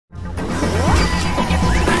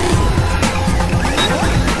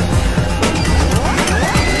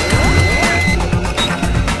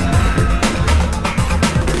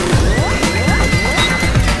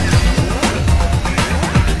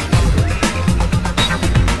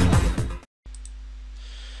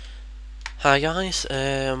Hi guys,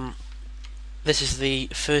 this is the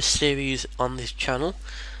first series on this channel,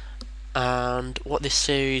 and what this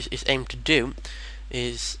series is aimed to do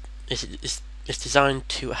is designed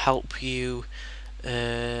to help you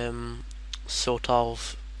sort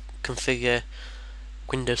of configure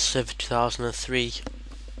Windows Server 2003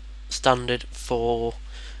 standard for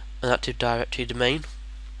an Active Directory domain.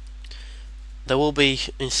 There will be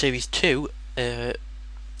in series 2 a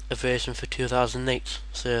version for 2008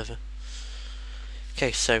 server.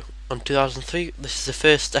 Okay, so on 2003, this is the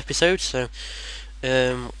first episode, so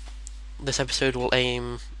this episode will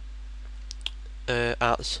aim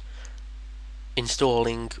at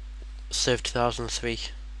installing Server 2003.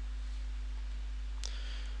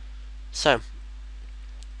 So,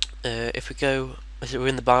 if we go, as we're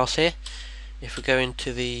in the BIOS here, if we go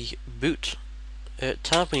into the boot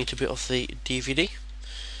tab, we need to boot off the DVD.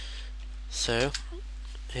 So,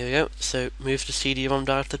 here we go, so move the CD-ROM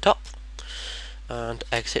drive to the top, and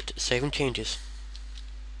exit saving changes.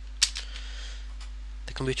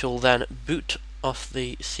 The computer will then boot off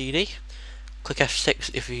the CD. Click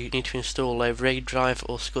F6 if you need to install a RAID drive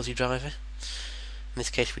or SCSI driver. In this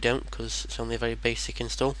case we don't, because it's only a very basic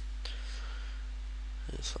install.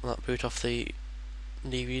 Let's let that boot off the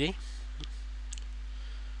DVD.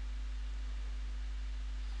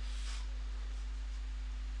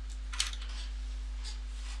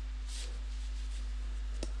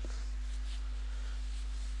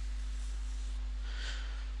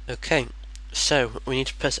 Okay, so we need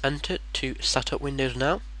to press enter to start up Windows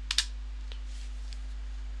now,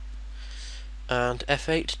 and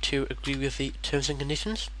F8 to agree with the terms and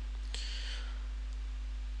conditions.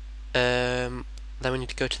 Then we need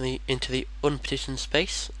to go to into the unpartitioned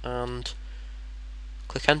space and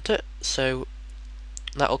click enter. So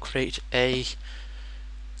that will create a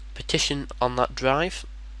partition on that drive.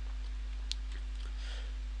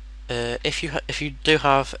 If you do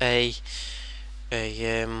have a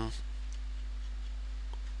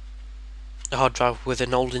hard drive with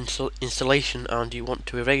an old installation and you want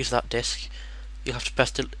to erase that disk, you have to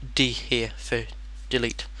press D here for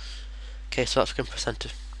delete. Okay, so that's going to press enter.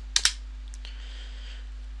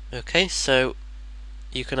 Okay, so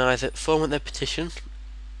you can either format the partition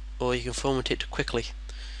or you can format it quickly.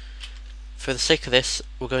 For the sake of this,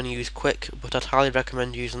 we're going to use quick, but I'd highly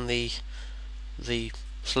recommend using the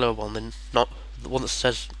slower one, the one that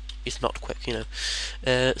says it's not quick, you know.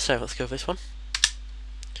 So let's go for this one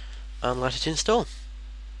and let it install.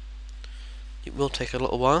 It will take a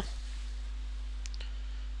little while.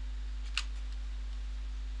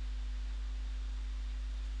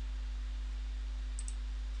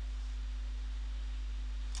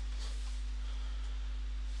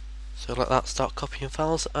 So let that start copying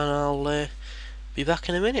files, and I'll be back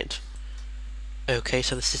in a minute. Okay,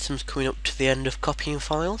 so the system's coming up to the end of copying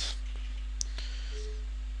files.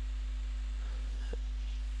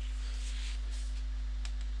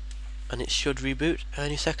 And it should reboot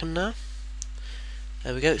any second now.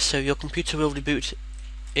 There we go, so your computer will reboot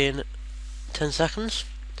in 10 seconds.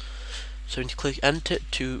 So you need to click enter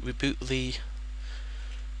to reboot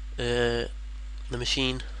the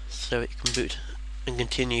machine so it can boot and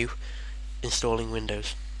continue installing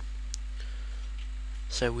Windows.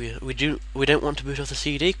 So we don't want to boot off the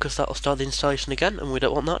CD because that will start the installation again, and we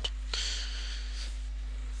don't want that.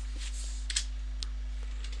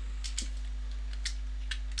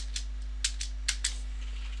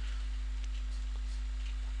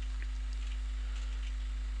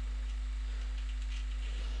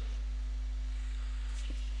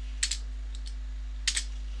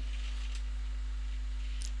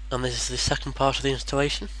 And this is the second part of the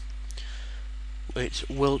installation, which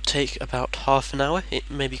will take about half an hour.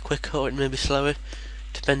 It may be quicker or it may be slower,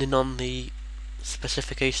 depending on the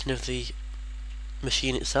specification of the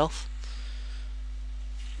machine itself.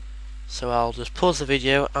 So I'll just pause the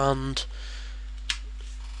video and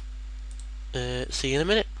see you in a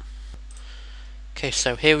minute. Okay,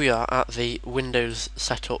 so here we are at the Windows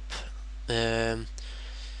setup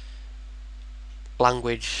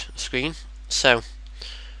language screen. So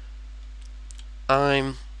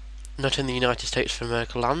I'm not in the United States of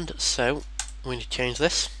America land, so we need to change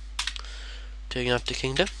this to United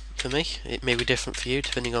Kingdom. For me, it may be different for you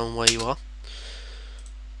depending on where you are.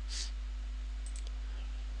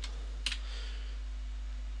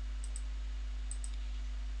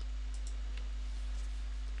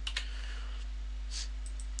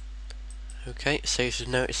 Okay, so you should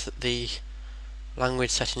notice that the language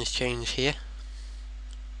settings change here.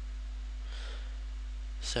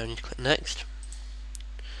 So I need to click next.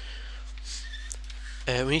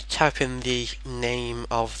 We need to type in the name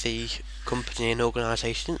of the company and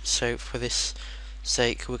organisation, so for this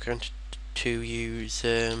sake we're going to to use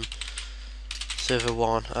server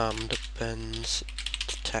 1 and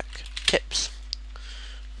BensTechTips.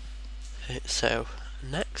 So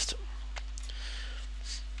next,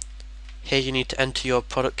 here you need to enter your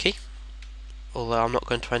product key, although I'm not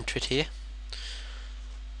going to enter it here.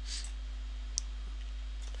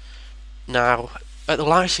 Now, at the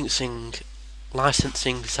licensing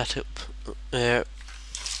setup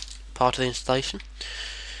part of the installation,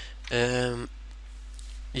 you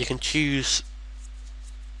can choose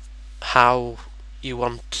how you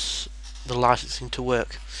want the licensing to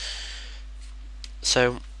work.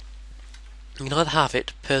 So you can either have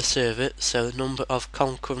it per server, so the number of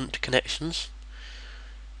concurrent connections,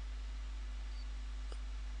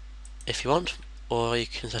 if you want, or you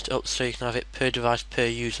can set it up so you can have it per device per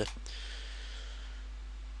user.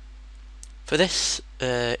 For this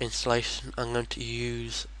installation, I'm going to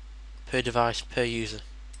use per device per user.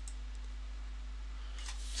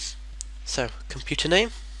 So computer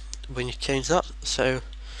name, when you change that, so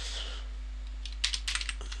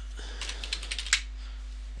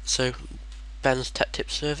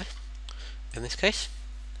BensTechTips server in this case.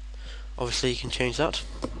 Obviously you can change that,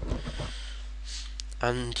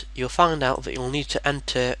 and you'll find out that you'll need to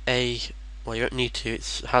enter well, you don't need to,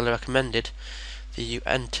 it's highly recommended that you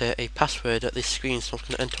enter a password at this screen, so I'm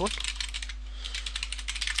going to enter one.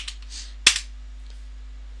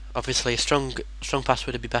 Obviously a strong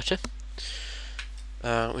password would be better.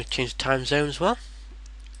 We change the time zone as well,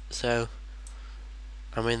 so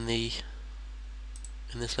I'm in this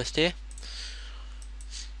list here,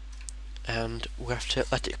 and we have to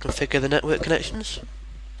let it configure the network connections.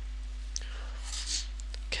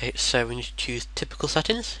 Okay, so we need to choose typical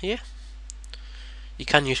settings here. You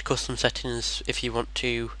can use custom settings if you want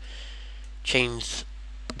to change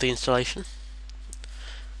the installation.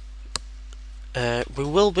 We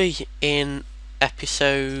will be in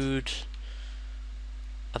episode,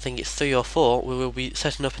 I think it's 3 or 4, we will be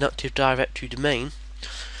setting up an Active Directory domain.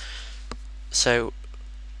 So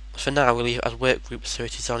for now we'll leave it as work group, so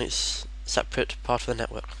it is on its separate part of the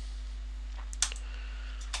network.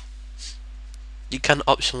 You can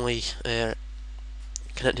optionally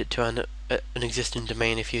connect it to an existing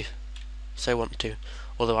domain if you so want to,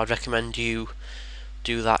 although I'd recommend you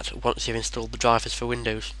do that once you've installed the drivers for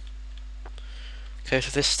Windows. Okay,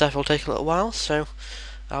 so this step will take a little while, so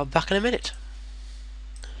I'll be back in a minute.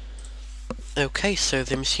 Okay, so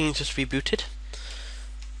the machine just rebooted.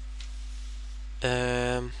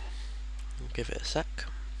 Give it a sec.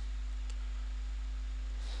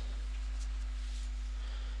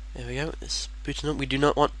 There we go, it's booting up. We do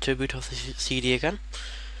not want to boot off the CD again,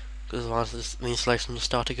 because otherwise the installation will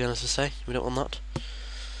start again, as I say. We don't want that.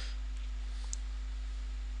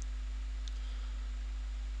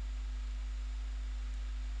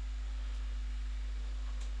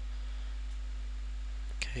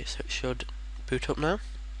 Okay, so it should boot up now.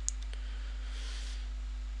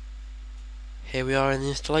 Here we are in the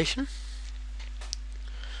installation.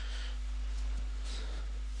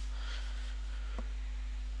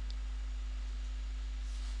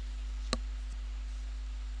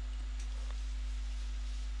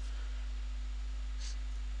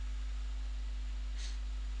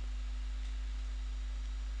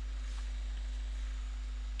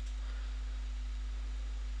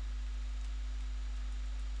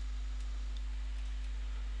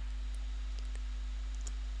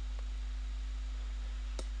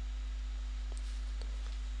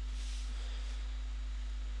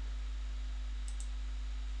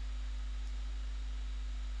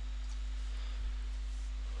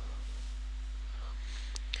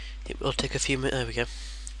 It will take a few minutes. There we go.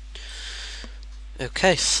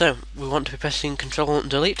 Okay, so we want to be pressing Control and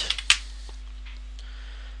Delete,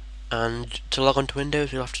 and to log on to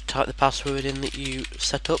Windows you'll have to type the password in that you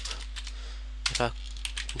set up, if I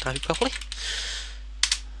can type it properly.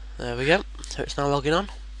 There we go, so it's now logging on.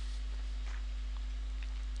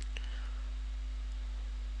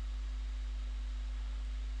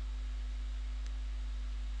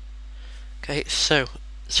 Okay, so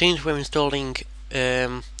since we're installing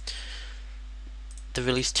the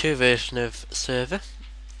release 2 version of server,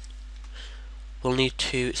 we'll need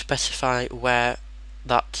to specify where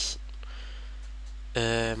that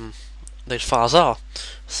those files are.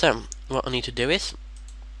 So what I need to do is,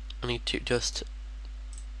 I need to just,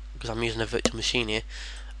 because I'm using a virtual machine here,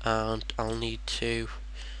 and I'll need to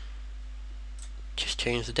just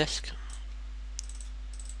change the disk.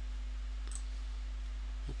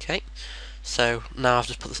 Okay, so now I've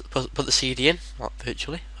just put the CD in, not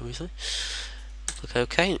virtually, obviously. Click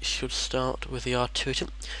OK, it should start with the R2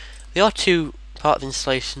 attempt. The R2 part of the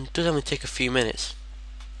installation does only take a few minutes,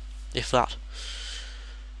 if that.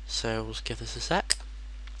 So we'll just give this a sec.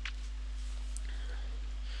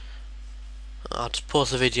 I'll just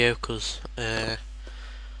pause the video because I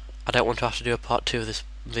don't want to have to do a part 2 of this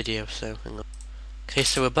video, so hang on. Okay,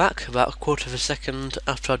 so we're back about a quarter of a second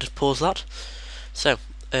after I just paused that. So,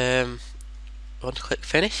 I want to click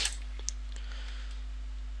finish.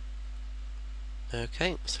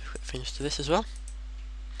 Okay, so click finish to this as well.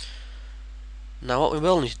 Now what we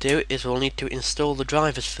will need to do is we'll need to install the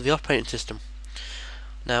drivers for the operating system.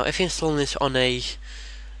 Now if you're installing this on a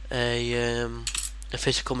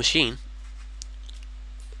physical machine,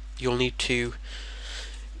 you'll need to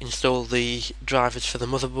install the drivers for the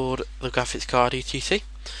motherboard, the graphics card, etc.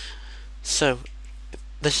 So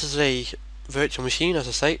this is a virtual machine, as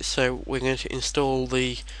I say, so we're going to install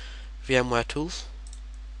the VMware tools.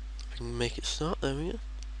 If we can make it start, there we go.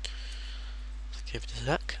 Let's give it a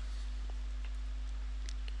sec.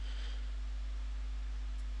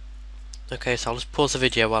 Okay, so I'll just pause the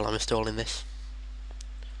video while I'm installing this.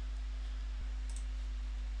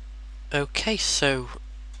 Okay, so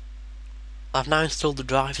I've now installed the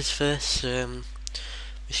drivers for this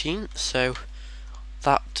machine, so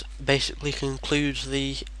that basically concludes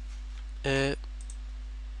the this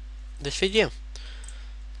video.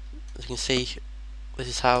 As you can see, this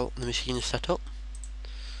is how the machine is set up.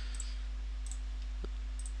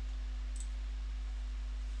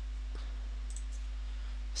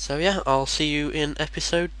 So yeah, I'll see you in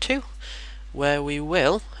episode 2, where we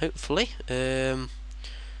will, hopefully, be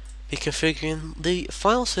configuring the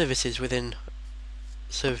file services within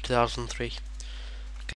Server 2003.